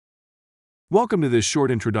Welcome to this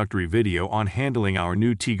short introductory video on handling our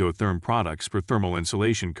new TEGO Therm products for thermal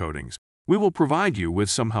insulation coatings. We will provide you with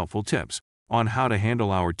some helpful tips on how to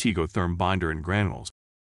handle our TEGO Therm binder and granules.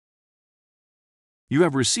 You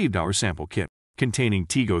have received our sample kit containing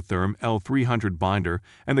TEGO Therm L300 binder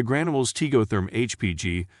and the granules TEGO Therm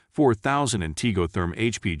HPG 4000 and TEGO Therm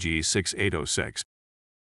HPG 6806.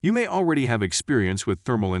 You may already have experience with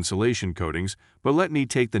thermal insulation coatings, but let me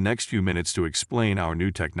take the next few minutes to explain our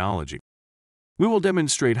new technology. We will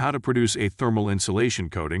demonstrate how to produce a thermal insulation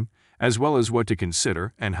coating, as well as what to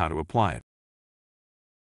consider and how to apply it.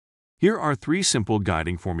 Here are three simple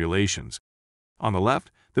guiding formulations. On the left,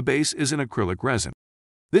 the base is an acrylic resin.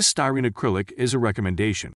 This styrene acrylic is a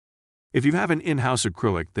recommendation. If you have an in-house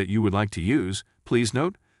acrylic that you would like to use, please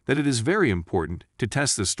note that it is very important to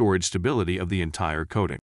test the storage stability of the entire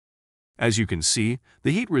coating. As you can see,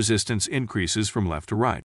 the heat resistance increases from left to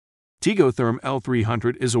right. TEGO Therm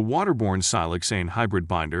L300 is a waterborne siloxane hybrid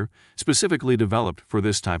binder specifically developed for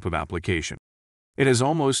this type of application. It has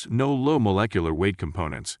almost no low molecular weight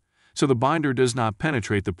components, so the binder does not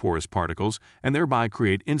penetrate the porous particles and thereby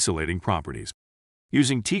create insulating properties.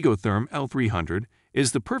 Using TEGO Therm L300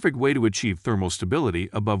 is the perfect way to achieve thermal stability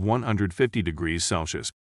above 150 degrees Celsius.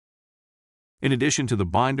 In addition to the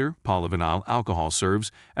binder, polyvinyl alcohol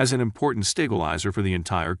serves as an important stabilizer for the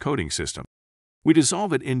entire coating system. We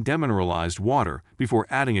dissolve it in demineralized water before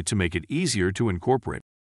adding it to make it easier to incorporate.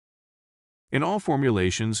 In all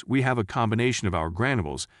formulations, we have a combination of our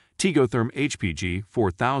granules, TEGO Therm HPG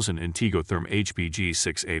 4000 and TEGO Therm HPG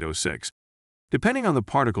 6806. Depending on the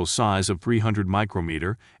particle size of 300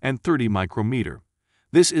 micrometer and 30 micrometer,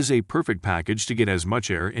 this is a perfect package to get as much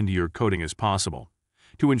air into your coating as possible,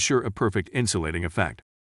 to ensure a perfect insulating effect.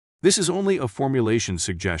 This is only a formulation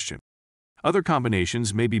suggestion. Other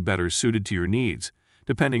combinations may be better suited to your needs,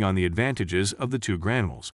 depending on the advantages of the two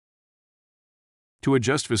granules. To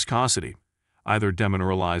adjust viscosity, either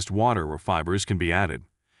demineralized water or fibers can be added,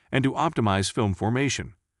 and to optimize film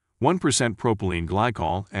formation, 1% propylene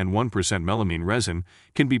glycol and 1% melamine resin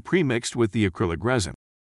can be pre-mixed with the acrylic resin.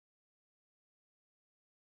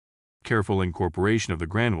 Careful incorporation of the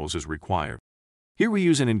granules is required. Here we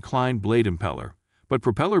use an inclined blade impeller, but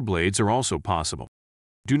propeller blades are also possible.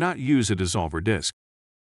 Do not use a dissolver disc.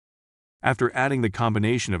 After adding the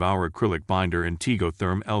combination of our acrylic binder and TEGO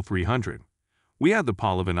Therm L300, we add the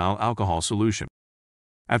polyvinyl alcohol solution.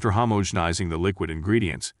 After homogenizing the liquid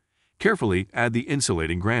ingredients, carefully add the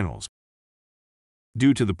insulating granules.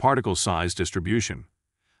 Due to the particle size distribution,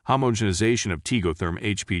 homogenization of TEGO Therm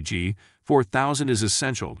HPG 4000 is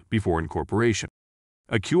essential before incorporation.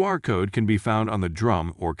 A QR code can be found on the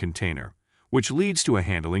drum or container, which leads to a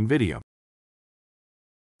handling video.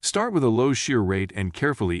 Start with a low shear rate and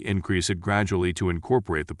carefully increase it gradually to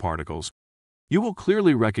incorporate the particles. You will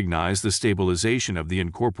clearly recognize the stabilization of the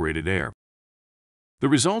incorporated air. The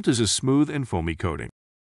result is a smooth and foamy coating.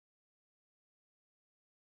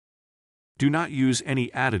 Do not use any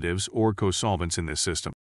additives or co-solvents in this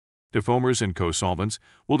system. Defoamers and co-solvents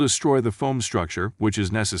will destroy the foam structure, which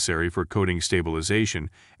is necessary for coating stabilization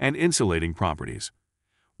and insulating properties.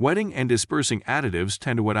 Wetting and dispersing additives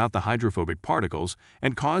tend to wet out the hydrophobic particles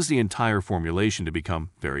and cause the entire formulation to become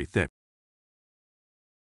very thick.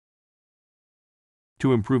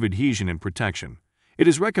 To improve adhesion and protection, it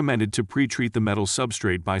is recommended to pre-treat the metal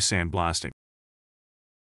substrate by sandblasting.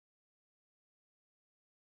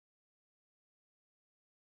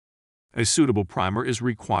 A suitable primer is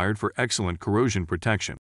required for excellent corrosion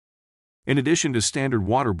protection. In addition to standard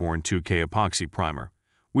waterborne 2K epoxy primer,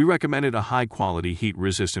 we recommended a high-quality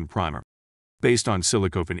heat-resistant primer, based on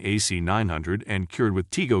silicone AC900 and cured with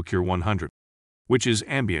TEGO Cure 100, which is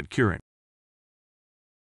ambient curing.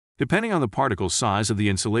 Depending on the particle size of the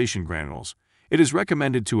insulation granules, it is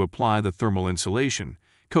recommended to apply the thermal insulation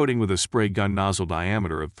coating with a spray gun nozzle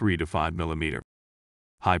diameter of 3 to 5 mm.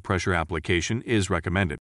 High-pressure application is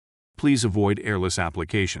recommended. Please avoid airless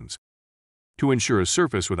applications. To ensure a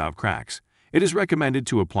surface without cracks, it is recommended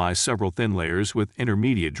to apply several thin layers with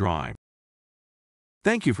intermediate drying.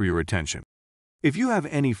 Thank you for your attention. If you have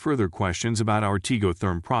any further questions about our TEGO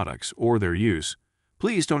Therm products or their use,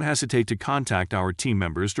 please don't hesitate to contact our team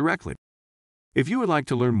members directly. If you would like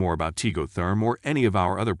to learn more about TEGO Therm or any of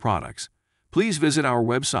our other products, please visit our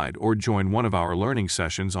website or join one of our learning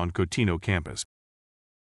sessions on Cotino campus.